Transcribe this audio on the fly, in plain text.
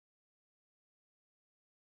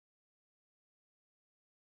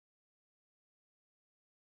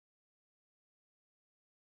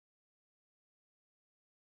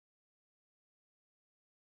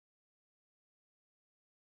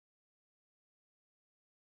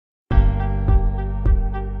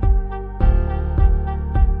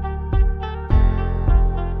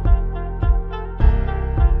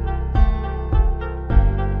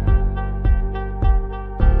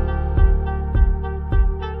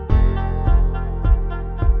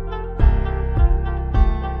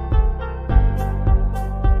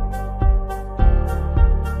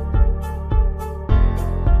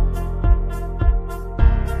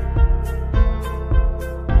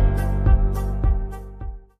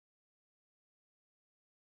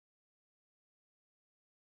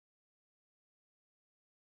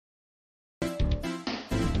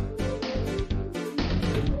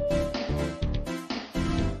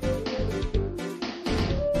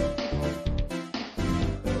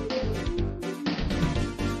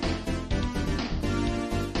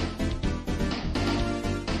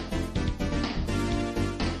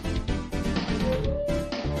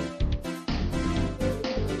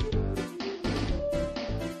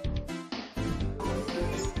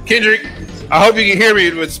Kendrick, I hope you can hear me.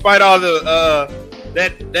 Despite all the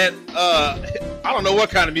I don't know what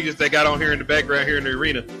kind of music they got on here in the background here in the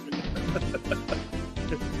arena.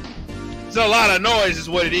 It's a lot of noise, is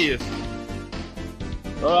what it is.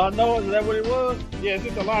 Noise, is that what it was? Yeah, it's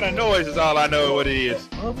just a lot of noise. Is all I know what it is.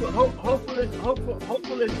 Hopefully,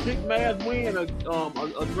 Big Mavs win or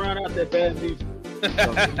drown out that bad music.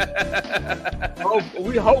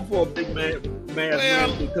 We hope for a Big Mavs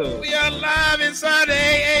win because we are live inside the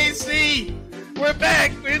AAC. We're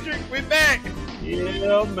back, Kendrick. We're back.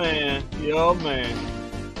 Yeah, man. Your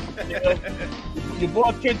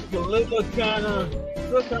boy Kendrick a little kind of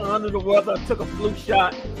under the weather. I took a flu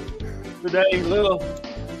shot today. Little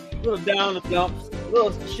down the dumps. A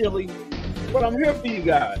little chilly. But I'm here for you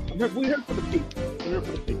guys. We're here for the people. We're here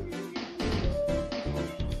for the people.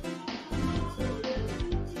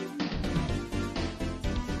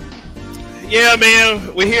 Yeah,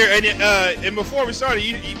 man, we're here, and before we started,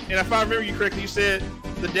 you, and if I remember you correctly, you said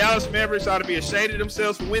the Dallas Mavericks ought to be ashamed of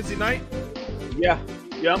themselves for Wednesday night. Yeah,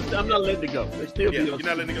 I'm not letting it go. They still you're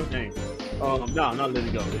not letting it go. Game. No, I'm not letting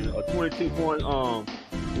it go. A 22-point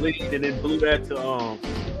lead, and then blew that to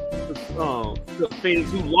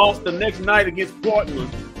Phoenix, who lost the next night against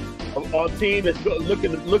Portland, a team that's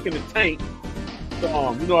looking to tank.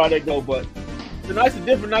 So you know how they go, but tonight's a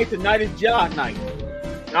different night. Tonight is Ja night.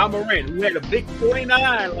 I'm Morant, who had a big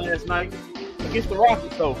 49 last night against the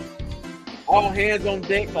Rockets. So all hands on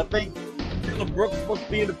deck. I think Dylan Brooks is supposed to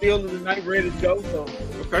be in the building tonight, ready to go. So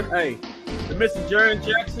okay, hey, they're missing Jaren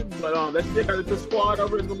Jackson, but that's still got a good squad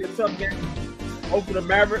over. It's gonna be a tough game. Hopefully the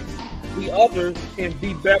Mavericks, the others, can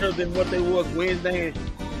be better than what they was Wednesday and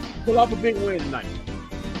pull off a big win tonight.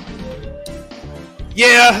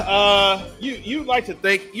 Yeah, you'd like to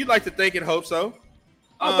think and hope so.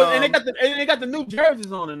 And they got the new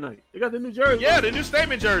jerseys on tonight. They got the new jerseys. Yeah, the new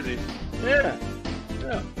statement jerseys. Yeah.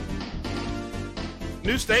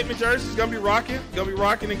 New statement jerseys gonna be rocking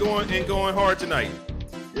and going hard tonight.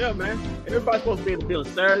 Yeah, man. Everybody's supposed to be in the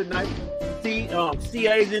building Saturday night.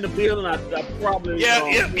 CA's in the building. I probably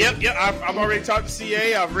I've already talked to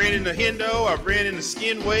CA. I've ran into Hendo. I've ran into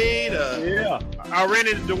Skin Wade. I ran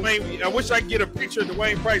into Dwayne. I wish I could get a picture of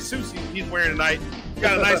Dwayne Price suits he's wearing tonight.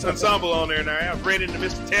 Got a nice ensemble on there now. I've ran into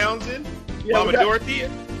Mr. Townsend, Mama Dorothy.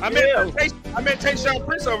 I met Tayshaun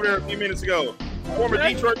Prince over there a few minutes ago. Former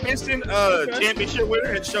Detroit Piston championship winner,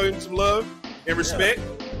 and show him some love and respect.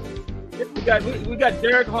 Yeah, we got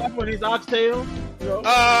Derek Harper and his oxtail. You know?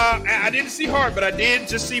 I didn't see Hart, but I did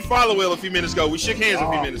just see Followell a few minutes ago. We shook hands a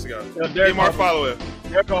few minutes ago. Derek Followell.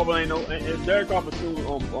 Derek Harper ain't no, and Derek Harper soon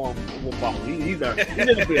will follow. He's there. He's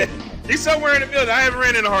in the building. He's somewhere in the building. I haven't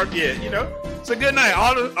ran into Hart yet. You know, it's a good night.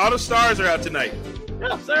 All the stars are out tonight.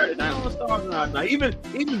 Yeah, Saturday night all the stars are out tonight. Even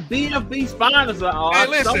bFb spiners are out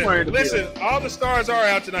somewhere in the building. Listen, all the stars are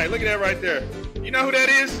out tonight. Look at that right there. You know who that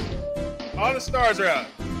is? All the stars are out.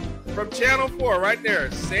 From Channel 4, right there.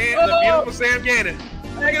 The beautiful Sam Gannon.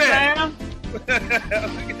 Look at that.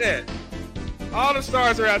 Look at that. All the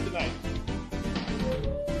stars are out tonight.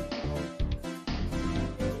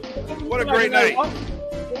 What a great night.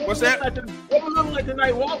 What's that? What we looking like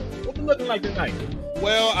tonight, Walt? What we looking like tonight?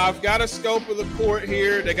 Well, I've got a scope of the court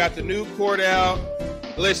here. They got the new court out.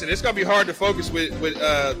 Listen, it's going to be hard to focus with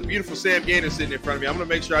the beautiful Sam Gannon sitting in front of me. I'm going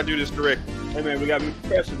to make sure I do this correctly. Hey, man, we got to be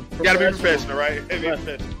professional. Got to be professional, right?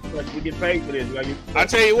 We get paid for this. I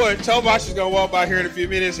tell you what, Tovash is going to walk by here in a few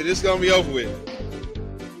minutes, and it's going to be over with.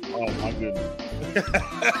 Oh, my goodness.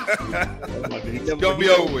 It's going to be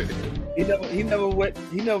over with. He never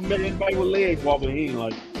met anybody with legs walking. He ain't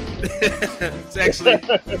like.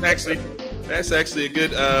 That's actually a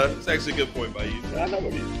good point by you. I know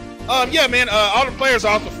it is. Yeah, man. All the players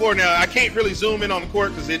are off the floor now. I can't really zoom in on the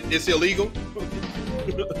court because it's illegal.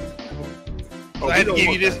 So I had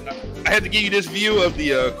to give you this view of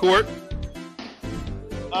the court.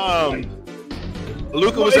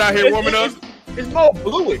 Luka was out here warming up. It's more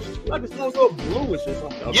bluish. Like it's more bluish or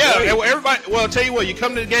something. Yeah, everybody. Well, I'll tell you what. You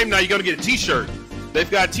come to the game now, you're gonna get a T-shirt. They've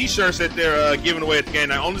got T-shirts that they're giving away at the game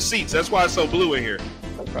now on the seats. That's why it's so blue in here.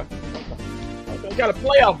 Okay. We got a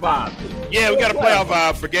playoff vibe. Yeah, we got a playoff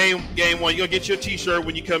vibe for game one. You're gonna get your T-shirt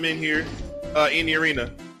when you come in here in the arena.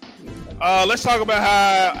 Let's talk about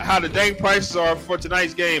how the dang prices are for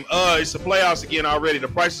tonight's game. It's the playoffs again already. The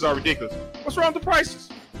prices are ridiculous. What's wrong with the prices?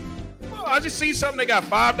 I just see something. They got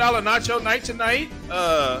 $5 nacho night tonight.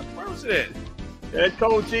 Where was it at? That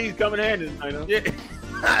cold cheese coming handy tonight, huh? Yeah.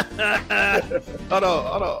 Hold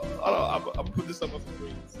on. I'm gonna put this up on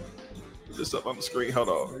the screen. Hold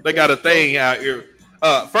on. They got a thing out here.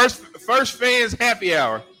 First fans happy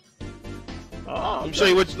hour. Let me show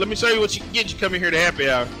you what you can get. You come in here to happy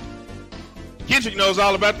hour. Kendrick knows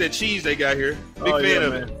all about that cheese they got here. Big fan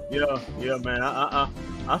of it. Yeah, man. I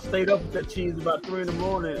stayed up with that cheese about 3 in the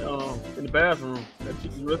morning in the bathroom. That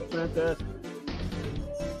cheese is really fantastic.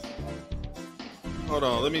 Hold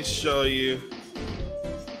on, let me show you.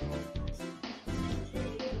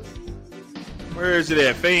 Where is it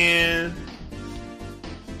at, fan?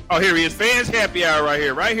 Oh, here he is. Fans happy hour right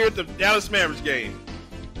here at the Dallas Mavericks game.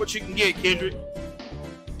 What you can get, Kendrick?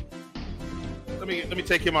 Let me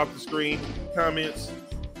take him off the screen. Comments.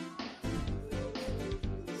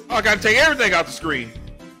 Oh, I gotta take everything off the screen.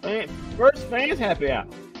 First fans happy hour.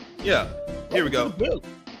 Yeah. Here we go.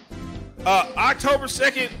 October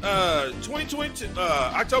 2nd, 2022.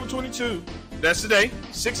 October 22. That's today.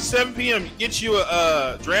 6 to 7 p.m. Get you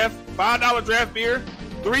a draft $5 draft beer,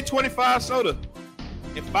 $3.25 soda,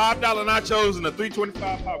 and $5 nachos and a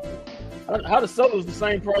 $3.25 popcorn. How the soda is the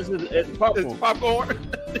same price as popcorn? It's popcorn.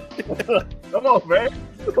 Come on, man.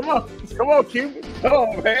 Come on, Cuban. Come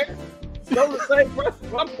on, man. Soda the same price as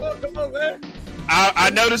popcorn. Come on, man. I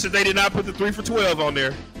noticed that they did not put the 3 for $12 on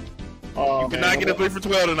there. Oh, you cannot get a 3 for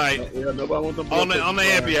 $12 tonight. Yeah, nobody wants them on the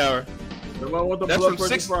happy hour. Nobody wants the That's blood from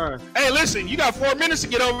 6. fries. Hey, listen, you got 4 minutes to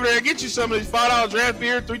get over there and get you some of these $5 draft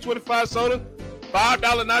beer, $3.25 soda, $5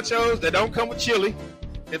 nachos that don't come with chili,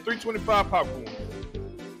 and $3.25 popcorn.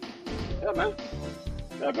 Yeah, man.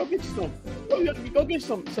 Yeah, go get you some. Go get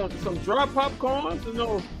some dry popcorns. You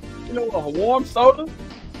know, a warm soda.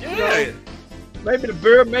 Yeah. You know, maybe the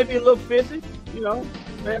beer, maybe a little fizzy. You know,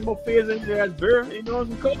 maybe more fizzy than that beer. You know,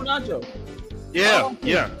 some cold nachos.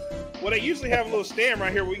 Yeah. Well, they usually have a little stand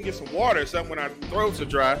right here where we can get some water or something when our throats are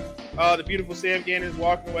dry. The beautiful Sam Gannon is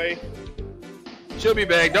walking away. She'll be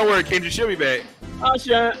back. Don't worry, Kendra. She'll be back. Hi,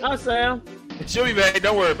 Sam. She'll be back.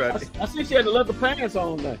 Don't worry about it. I see she had the leather pants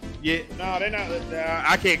on there. Yeah. No, they're not.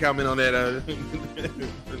 I can't comment on that.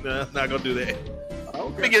 No, not going to do that.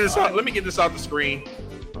 Okay. Let me get this off the screen.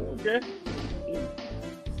 Okay.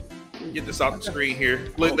 Get this off the screen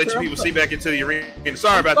here. Let you people see back into the arena.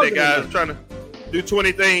 Sorry about that, guys. I'm trying to do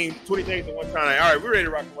 20 things at one time. All right, we're ready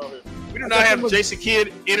to rock and roll here. We do not have the Jason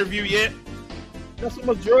Kidd interview yet. Got so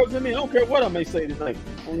much drugs in me. I don't care what I may say tonight.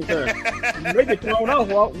 Maybe thrown off,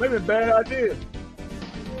 Walt. Maybe a bad idea.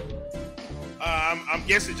 I'm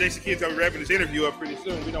guessing Jason Kidd's gonna be wrapping this interview up pretty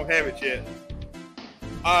soon. We don't have it yet.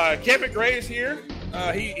 Kevin Gray is here.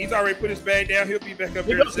 He's already put his bag down. He'll be back up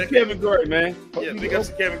here in a second. Kevin Gray, man. Yeah, big ups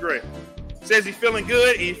to Kevin Gray. Says he's feeling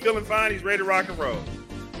good. He's feeling fine. He's ready to rock and roll.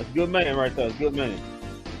 That's a good man right there. Good man.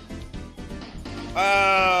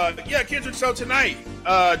 Yeah, Kendrick. So tonight,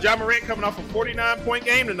 Ja Morant coming off a 49-point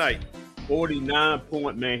game tonight.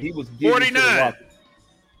 49-point, man. He was giving 49.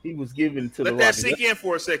 He was giving to the Let that sink in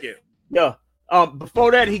for a second. Yeah.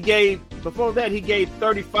 Before that he gave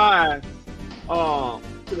 35 to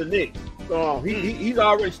the Knicks. So he's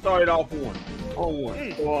already started off on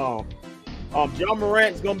one. So Ja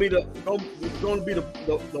Morant's gonna be the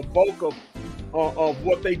bulk of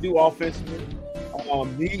what they do offensively.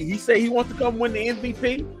 He said he wants to come win the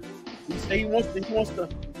MVP. He said he wants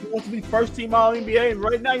to be first team All NBA, and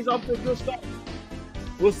right now he's off to a good start.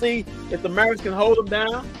 We'll see if the Mavericks can hold him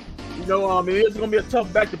down. You know, it is going to be a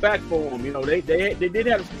tough back-to-back for them. You know, they did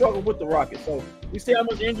have a struggle with the Rockets. So we see how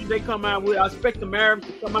much injury they come out with. I expect the Mavericks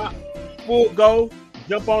to come out full go,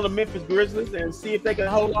 jump on the Memphis Grizzlies, and see if they can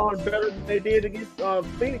hold on better than they did against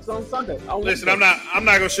Phoenix on Sunday. Listen, I'm not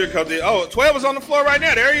going to sugarcoat this. Oh, 12 is on the floor right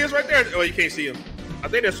now. There he is right there. Oh, you can't see him. I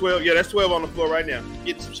think that's 12. Yeah, that's 12 on the floor right now.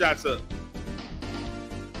 Getting some shots up.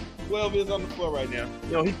 12 is on the floor right now.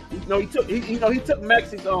 He took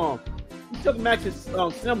Max's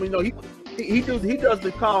symbol. You know, he does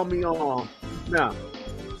the call me now.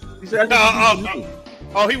 He said,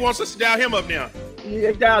 he wants us to dial him up now.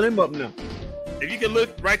 Yeah, dial him up now. If you can look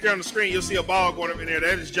right there on the screen, you'll see a ball going up in there.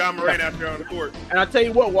 That is Ja Morant out there on the court. And I tell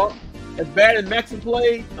you what, Walt, as bad as Maxson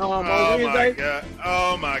played on Wednesday,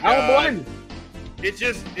 oh my God! I don't blame him.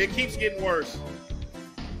 It keeps getting worse.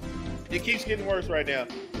 It keeps getting worse right now.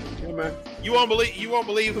 Yeah, man. You won't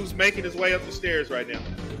believe who's making his way up the stairs right now.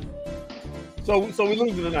 So we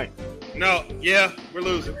losing tonight. No, yeah, we're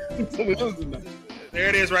losing. So we losing tonight. There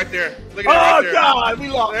it is right there. Look at that right there. Oh God, we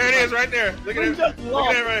lost. There it is right there. Look at that. Look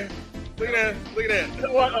at that right. Look at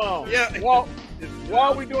that. What? Yeah. Why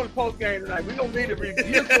are we doing the post game tonight? We don't need to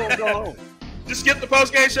review. Just go home. Just skip the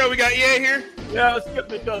post game show. We got EA here. Yeah, let's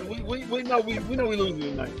skip it because we know we losing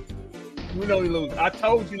tonight. We know we losing. I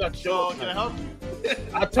told you not to show up. Can I help you?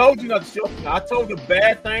 I told you not to show up. I told you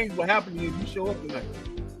bad things will happen to you if you show up tonight.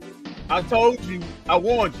 I told you. I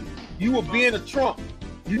warned you. You will be in a trunk.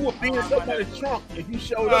 You will be in somebody's trunk if you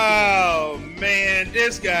showed up. Oh man,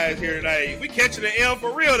 this guy's here tonight. We catching the L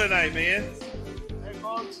for real tonight, man. Hey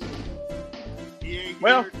folks.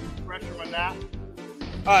 Well, pressure on now.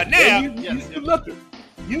 Now. You looking.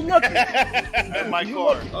 You looking. At my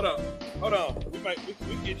car. Hold on. We can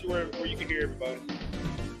get you where you can hear everybody.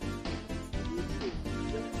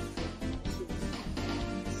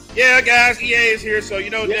 Yeah, guys, EA is here, so you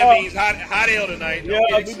know what that means. Hot L tonight. Yeah,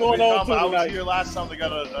 we going on I was tonight. here last time. They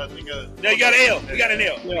got No, you got an L. You got an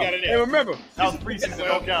L. Yeah. You got an And L. remember, that was preseason.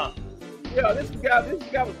 Don't count. yeah, this guy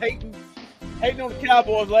was hating on the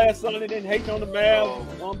Cowboys last Sunday, then hating on the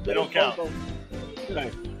Mavs. They don't count.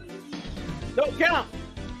 Don't count.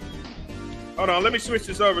 Hold on, let me switch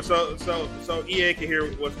this over so EA can hear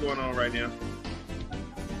what's going on right now.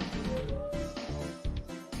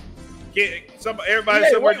 Everybody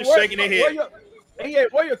somewhere just shaking their head.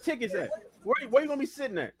 Where your tickets at? Where you gonna be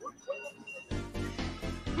sitting at?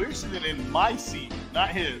 We're sitting in my seat, not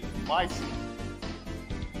his. My seat.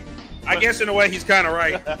 I guess in a way he's kind of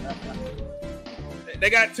right. They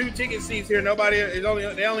got 2 ticket seats here. They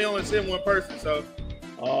only send one person. So.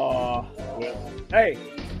 Hey,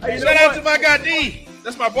 shout out to my guy D.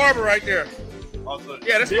 That's my barber right there. Also,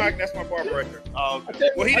 yeah, that's my barber right there. Oh, okay.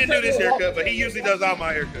 Well, he didn't do this haircut, but he usually does all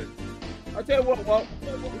my haircuts. I tell you what, we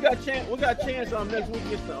got a chance next week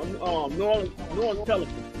against the New Orleans Pelicans.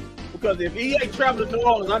 Because if he ain't traveling to New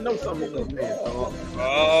Orleans, I know something with this man.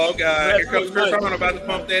 Oh God, here comes Chris Harmon about to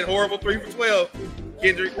pump that horrible 3 for 12,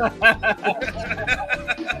 Kendrick. About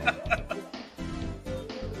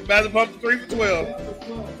to pump the 3 for 12.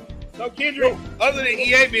 So Kendrick, other than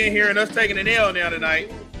EA being here and us taking an L now tonight,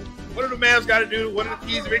 what do the Mavs got to do? What are the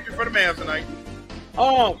keys to victory for the Mavs tonight?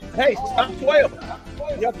 Hey, stop 12.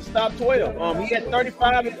 You have to stop 12. He had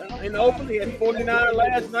 35 in the open. He had 49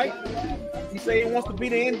 last night. He said he wants to be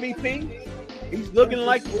the MVP. He's looking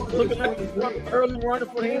like the early runner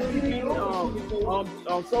for the MVP.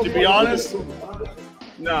 To be honest,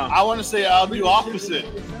 no. I want to say I'll do opposite.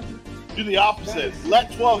 Do the opposite.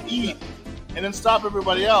 Let 12 eat, and then stop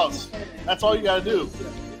everybody else. That's all you got to do.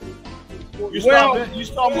 You stop.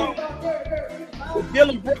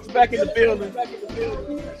 Dylan Brooks back in the building.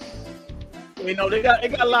 You know they got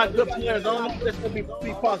a lot of good players. I don't know if that's gonna be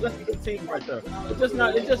possible. That's a good team right there. It's just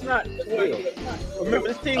not 12. Remember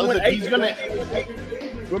this team went 8.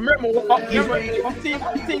 Remember this team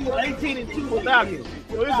was 18-2 without him.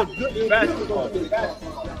 So it's a good basketball team.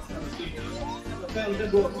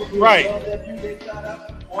 Right.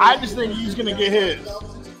 I just think he's gonna get his.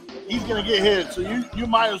 He's gonna get his. So you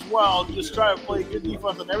might as well just try to play good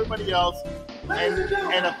defense on everybody else. And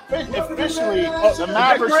officially, the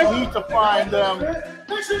Mavericks need to find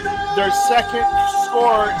their second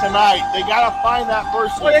scorer tonight. They gotta find that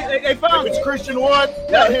person. They found if it's Christian Wood,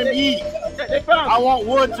 let him eat. I want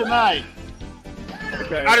Wood tonight.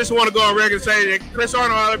 Okay. I just want to go on record and say that Chris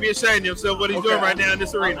Arnold ought to be ashamed of himself what he's doing right now in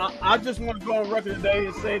this arena. I just want to go on record today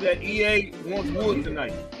and say that EA wants Wood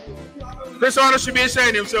tonight. Chris Arnold should be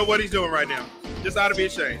ashamed of himself what he's doing right now. Just ought to be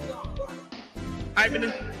ashamed.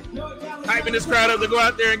 Hyping this crowd up to go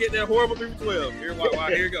out there and get that horrible 3 for 12. Here you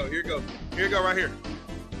go right here.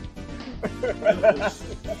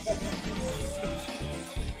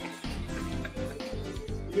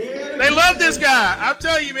 They love this guy. I'm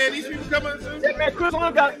telling you, man. These people coming. Yeah, man. Chris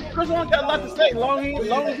Long got a lot to say. Long as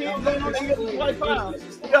he ain't going on the play foul.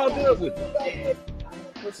 We all good with it.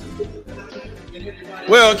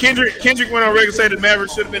 Well, Kendrick went on record and said the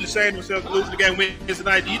Mavericks should have been ashamed of themselves to lose the game win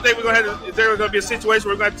tonight. Do you think is there going to be a situation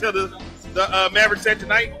where we're going to tell the Mavericks that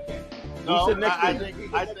tonight? No, I think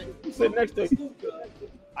sit next to you.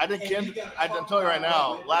 I think Kendrick. I'm telling you right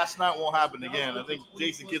now, last night won't happen again. I think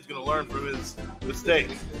Jason Kidd's going to learn from his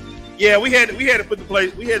mistakes. Yeah, we had to put the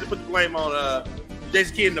blame on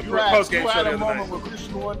Jason Kidd in the post game show. You had a moment where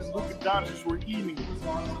Christian Wood and Luka Doncic were eating.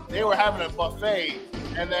 They were having a buffet,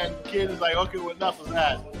 and then Kidd is like, "Okay, what enough of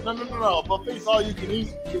that?" No. Buffet's all you can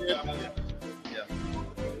eat, kid. Yeah.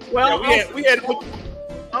 Well, we had to put.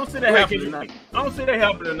 I don't see that happening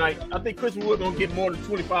tonight. I think Christian Wood gonna get more than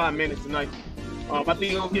 25 minutes tonight. I think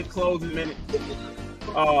he's gonna get closing minutes. He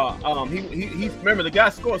remember the guy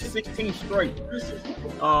scored 16 straight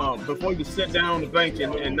before he was set down on the bench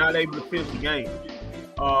and not able to finish the game.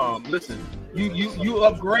 Listen, you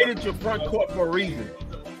upgraded your front court for a reason.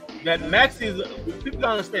 That Max is people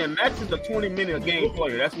don't understand. Max is a 20-minute a game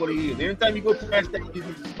player. That's what he is. Anytime you go past that, he's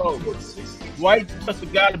exposed. Dwight's just a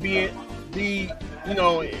guy to be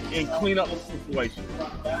and clean up the situation.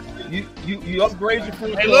 You upgrade your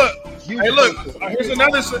front court. Hey, look. Here's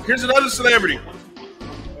another celebrity. There's another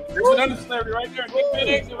celebrity right there.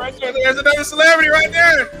 Right there. There's another celebrity right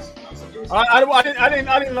there. I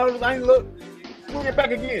didn't notice. I didn't look. Swing it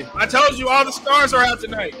back again. I told you all the stars are out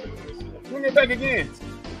tonight. Swing it back again.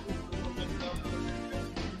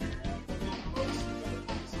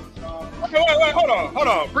 Wait, hold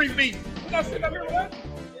on. Brief me. What I sitting up here with that?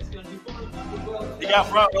 He got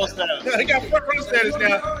front row status. He got front row status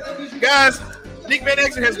now. Guys, Nick Van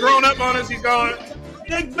Exel has grown up on us. He's gone.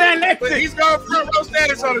 Nick Van Exel. He's gone front row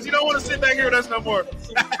status on us. You don't want to sit back here with us no more.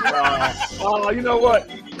 You know what?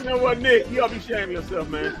 You know what, Nick? You ought to be ashamed of yourself,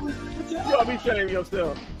 man. You ought to be ashamed of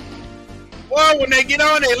yourself. Well, when they get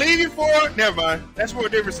on, they leave you for it. Never mind. That's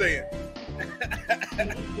what they're saying.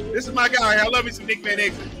 This is my guy. I love me some Nick Van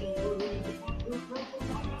Exel.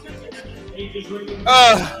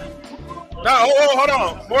 Hold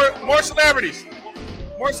on. More celebrities.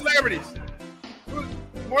 More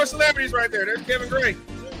celebrities right there. There's Kevin Gray.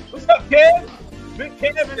 What's up, Kev? Big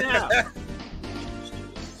Kevin now.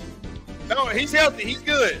 No, he's healthy. He's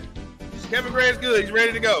good. Kevin Gray is good. He's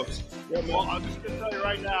ready to go. Yeah, well, I'm just going to tell you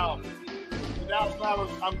right now, the Dallas Mavs,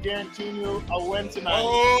 I'm guaranteeing you a win tonight.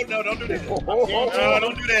 Oh, no, don't do that. No, don't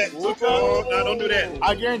do that. No, don't do that.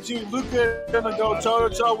 I guarantee you Luka is going to go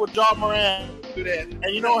toe-to-toe with John Moran. Do that.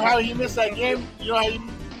 And you know how he missed that game? You know how he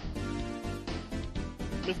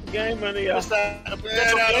missed the game, man. Missed that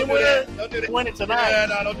game winner? Don't do that. Win it tonight.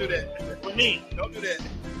 No, don't do that. For me. Don't do that.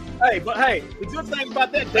 Hey, the good thing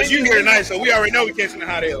about that, because you here tonight, so we already know we're catching the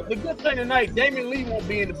hot air. The good thing tonight, Damian Lee won't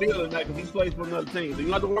be in the building tonight because he plays for another team. So you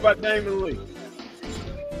don't have to worry about Damian Lee.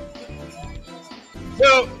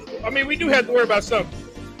 Well, I mean, we do have to worry about something.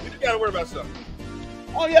 We do got to worry about something.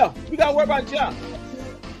 Oh yeah, we got to worry about Ja.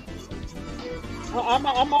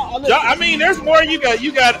 I mean, there's more. You got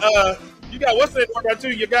what's that worry about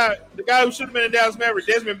too? You got the guy who should have been in Dallas Mavericks,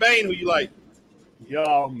 Desmond Bain, who you like.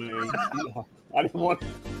 Yo, man. I didn't want.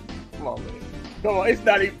 Come on, man. Come on, it's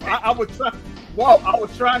not even. I was trying. Well, I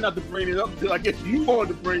was trying not to bring it up until I guess you wanted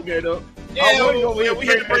to bring that up. Yeah, we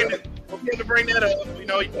had to bring that. We had to bring that up. You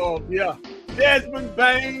know. Oh yeah, Desmond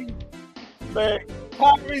Bain, man.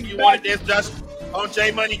 You wanted this just on J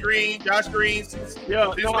Money Green, Josh Green.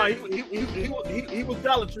 Yeah, no, he was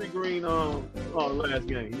Dollar Tree Green on the last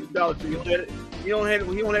game. He was Dollar Tree. He only had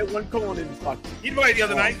one coin in his pocket. He played the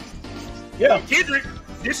other night. Yeah, Kendrick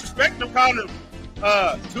disrespecting him, calling him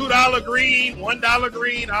 $2 green, $1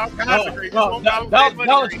 green, all kinds of green.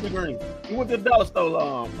 Dollar Tree Green. He went to the dollar store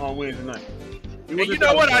on Wednesday night. And you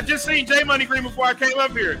know what? I just seen J Money Green before I came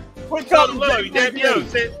up here. Quit calling love you, damn yo.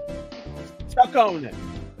 Stop calling that.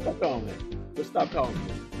 Stop calling that. Just stop calling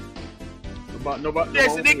that. Nobody wants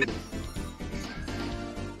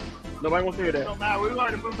to hear that. No, man, we've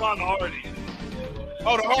already moved on to Hardy.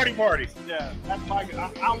 Oh, the Hardy party. Yeah, that's my.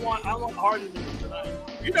 I want Hardy to win tonight.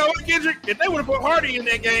 You know what, Kendrick? If they would have put Hardy in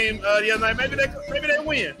that game the other night, maybe they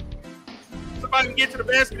win. Somebody can get to the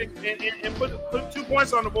basket and put 2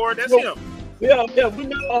 points on the board. That's him. Yeah. We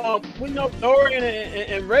know Dorian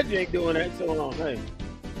and Reggie ain't doing that. So hey,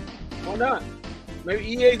 why not? Maybe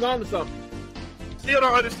EA's on to something. Still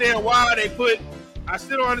don't understand why they put. I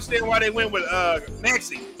still don't understand why they went with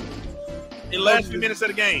Maxey in the last few minutes of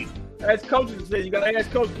the game. As coaches said, you gotta ask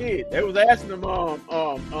Coach Kidd. They was asking him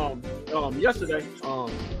yesterday. I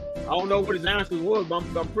don't know what his answer was, but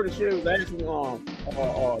I'm pretty sure he was asking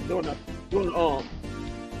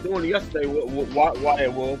doing yesterday why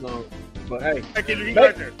it was. But hey,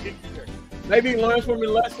 maybe he learns from his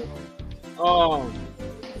lesson.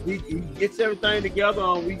 He gets everything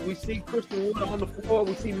together. We see Christian Wood on the floor.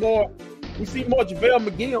 We see more JaVale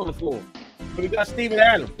McGee on the floor. But we got Steven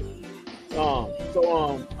Adams. I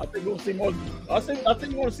think we'll see more. I think we're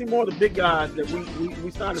going to see more of the big guys that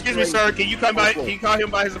we signed. Excuse me, sir. Can you call him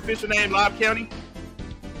by his official name, Lob County?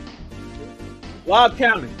 Lob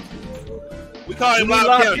County. We call him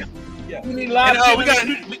Lob County. Yeah. We need Lob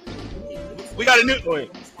County. We got a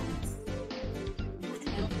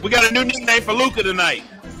new nickname for Luka tonight.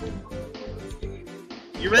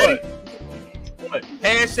 You ready? What?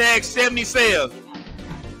 Hashtag 70 sales.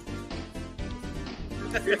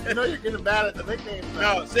 You know you're getting bad at the nickname.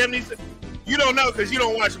 No, 70. You don't know because you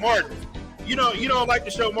don't watch Martin. You don't like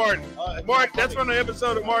the show Martin. Martin, that's from the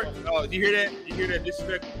episode of Martin. Oh, you hear that? You hear that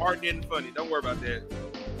disrespect? Martin isn't funny. Don't worry about that.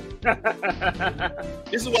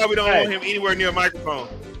 This is why we don't want him anywhere near a microphone.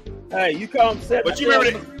 Hey, you call him 70. But you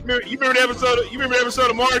remember the episode? You remember the episode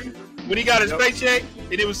of Martin when he got his paycheck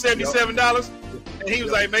and it was $77, and he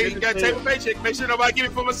was like, "Man, you gotta take my paycheck. Make sure nobody give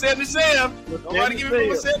me for my 77. Nobody give me for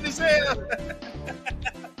my 77."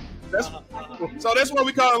 So that's why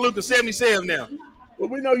we call him Luka 77 now. Well,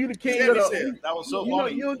 we know you the king of the. That was so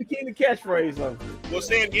funny. You're the king of the catchphrase, though. Well,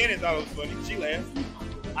 Sam Gannon thought it was funny. She laughed.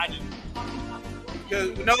 I didn't.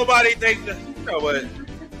 Because nobody thinks that. You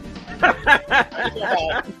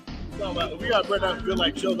know what? We got to bring up good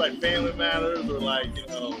like shows like Family Matters or like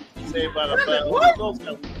Saved by the Bell. What? Those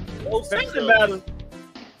Family Matters.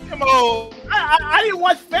 Come on. I didn't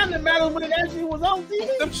watch Family Matters when it actually was on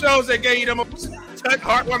TV. Them shows that gave you them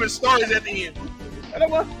heartwarming stories at the end. That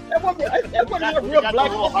wasn't a real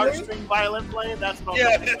black heartstring violin playing. That's what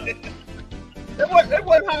That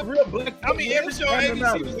wasn't how real black. I mean, every show on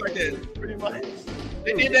ABC was like that. Pretty much.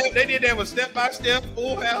 They did that with Step by Step,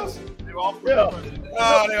 Full House. They were all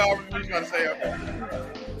Oh, they all really gonna say okay.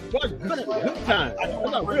 What's good time?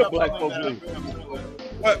 That's not real black folks.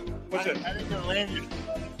 What's that? I didn't get a lanyard.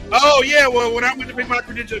 Oh yeah, well when I went to pick my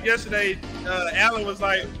credential yesterday, Alan was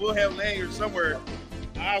like, "We'll have lanyards somewhere."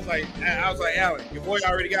 I was like, Alan, your boy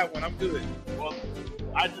already got one. I'm good. Well,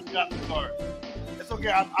 I just got the card. It's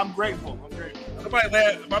okay. I'm grateful. Somebody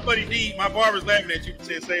laughed. My buddy D, my barber's laughing at you for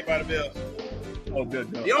saying Saved by the Bell. Oh,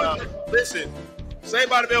 good. Listen, Saved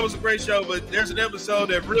by the Bell was a great show, but there's an episode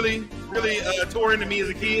that really tore into me as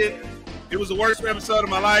a kid. It was the worst episode of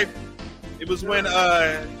my life. It was when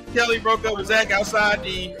Kelly broke up with Zach outside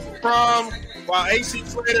the prom while AC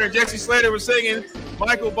Slater and Jesse Slater were singing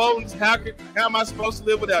Michael Bolton's How Am I Supposed to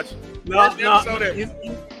Live Without You?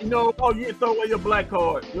 You know, you didn't throw away your black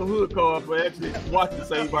card, your hood card for actually watching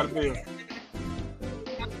Saved by the Bell.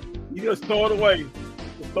 You just throw it away.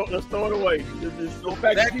 Just throw it away.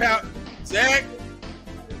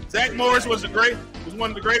 Zach Morris was one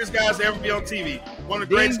of the greatest guys to ever be on TV. One of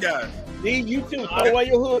the greatest guys. Dean, you too. Throw away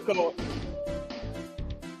your hood card.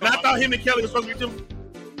 And I thought him and Kelly were supposed to be too.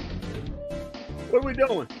 What are we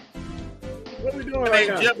doing? Right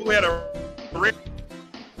now? Jeff, we had a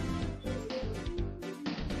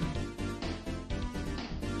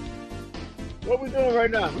What are we doing right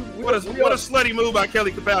now? What a slutty move by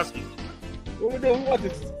Kelly Kapowski. What we doing? We watch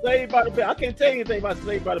Saved by the Bell. I can't tell you anything about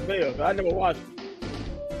Saved by the Bell. I never watched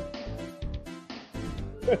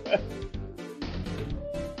it.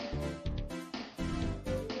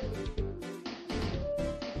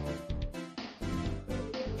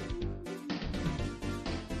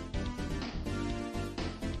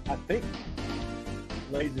 I think,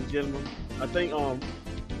 ladies and gentlemen,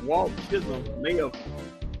 Walt Chisholm may have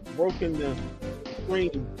broken the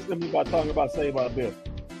screen simply by talking about Saved by the Bell.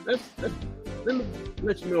 Let me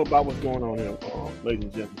let you know about what's going on here, ladies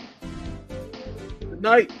and gentlemen.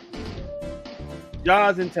 Tonight,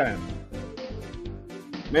 Ja's in town.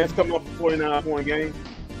 Man's coming off a 49-point game.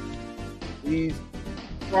 He's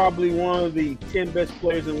probably one of the 10 best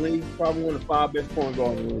players in the league, probably one of the 5 best point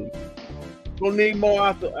guards in the league. We'll need more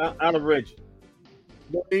out of Reggie.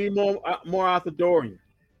 We'll need more out of Dorian.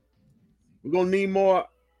 We're going to need more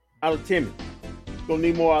out of Timmy. We're going to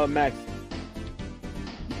need more out of Maxi.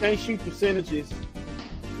 You can't shoot percentages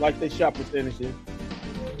like they shot percentages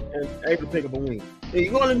and able to pick up a win. And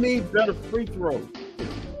you're going to need better free throws.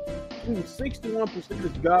 61%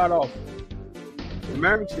 is god awful. The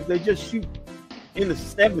Mavericks, if they just shoot in the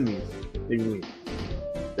 70s, they win.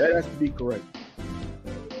 That has to be correct.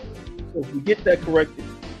 So if we get that corrected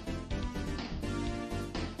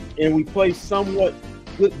and we play somewhat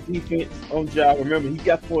good defense on Ja, remember he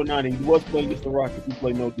got 490. He was playing against the Rockets. He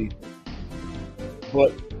played no defense.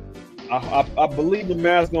 But I believe the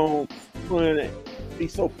Mavs going to play in it.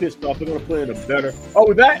 He's so pissed off. They're going to play in a better. Oh,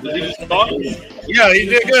 with that? Yeah, he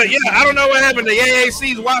did good. Yeah, I don't know what happened. The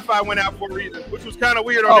AAC's Wi-Fi went out for a reason, which was kind of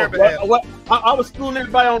weird on their behalf. I was schooling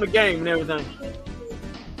everybody on the game and everything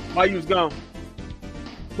while you was gone.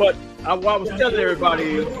 But what I was telling everybody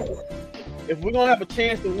is, if we're going to have a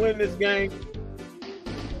chance to win this game,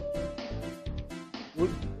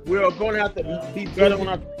 we're going to have to be better on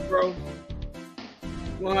our free throws.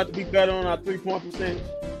 We're going to have to be better on our three-point percentage,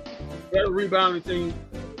 better rebounding team.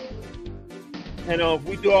 And if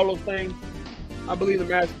we do all those things, I believe the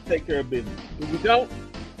Mavs can take care of business. If we don't,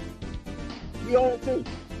 we own too.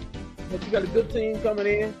 But you got a good team coming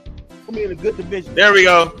in a good division. There we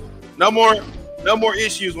go. No more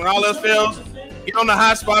issues. When all else fails, get on the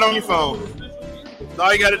hot spot on your phone. That's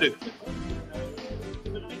all you got to do.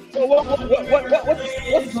 So what's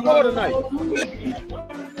the score tonight?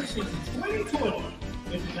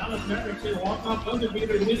 If the Dallas Mavericks can walk off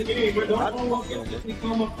undefeated in this game, but don't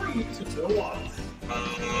become a free to Milwaukee.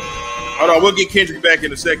 Hold on, we'll get Kendrick back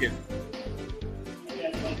in a second.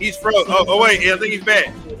 He's froze. Oh wait, I think he's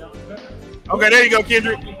back. Okay, there you go,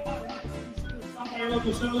 Kendrick.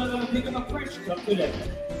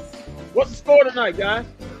 What's the score tonight, guys?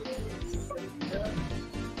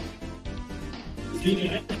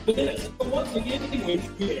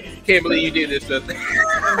 Can't believe you did this stuff.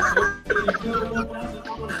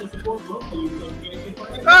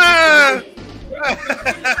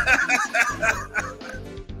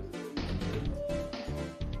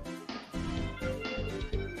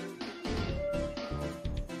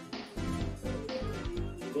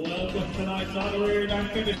 We don't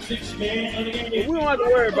have to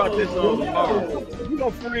worry about this tomorrow. We're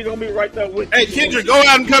gonna freeze on me right there with. Hey, Kendrick, go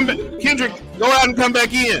out and come back. Kendrick, go out and come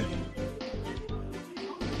back in.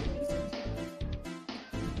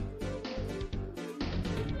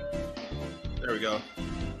 There we go.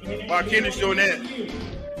 While Kendrick's doing that.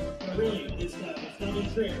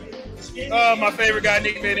 My favorite guy,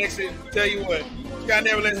 Nick Van Exit. Tell you what, this guy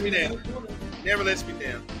never lets me down. Never lets me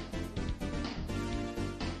down.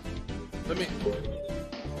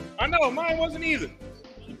 I know mine wasn't either.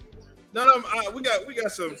 None of them. We got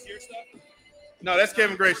some. No, that's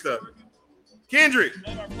Kevin Gray stuff. Kendrick,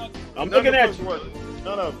 I'm looking at you.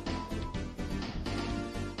 None of them.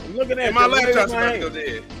 I'm looking at and my laptop's about to go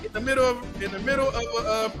dead in the middle of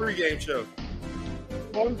a pregame show.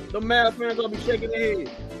 The Mavs fans gonna be shaking their head.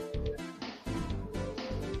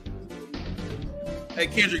 Hey,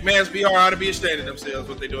 Kendrick, Mavs BR ought to be ashamed of themselves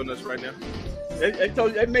what they doing to us right now. They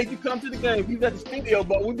told you they made you come to the game. We was at the studio,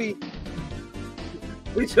 but we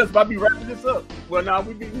just about to be wrapping this up. Well, now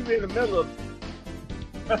we be in the middle of it.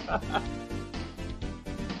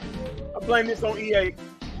 I blame this on EA.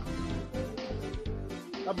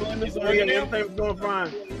 Everything was going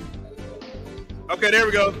fine. Okay, there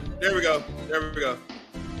we go.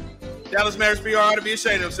 Dallas Mavs BR ought to be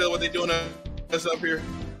ashamed of themselves what they doing to us up here.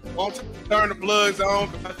 Won't turn the plugs on,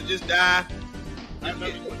 about to just die.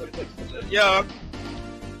 Yeah,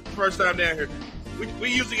 first time down here.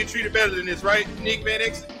 We usually get treated better than this, right, Nick Van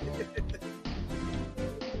Exit?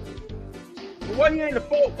 Why you ain't the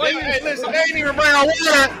fault? Hey, listen, they ain't even bring our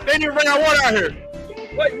water. They didn't even bring our water out here.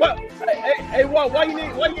 Wait, what? Hey, why you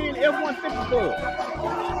need F-150 for?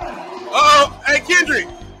 Hey,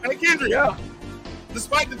 Kendrick. Yeah.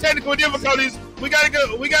 Despite the technical difficulties, we gotta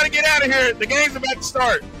go. We gotta get out of here. The game's about to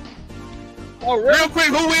start. Oh, really? Real quick,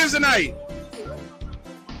 who wins tonight?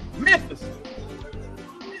 Memphis.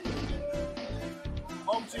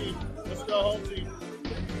 Home team. Let's go, home team.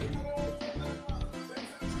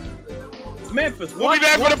 Memphis. We'll be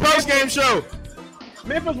back for the post-game show.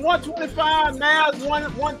 Memphis 125, Mavs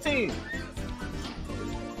 110.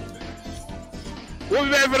 We'll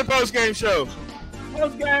be back for the post-game show.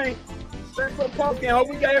 Post-game. Hope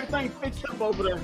we got everything fixed up over there.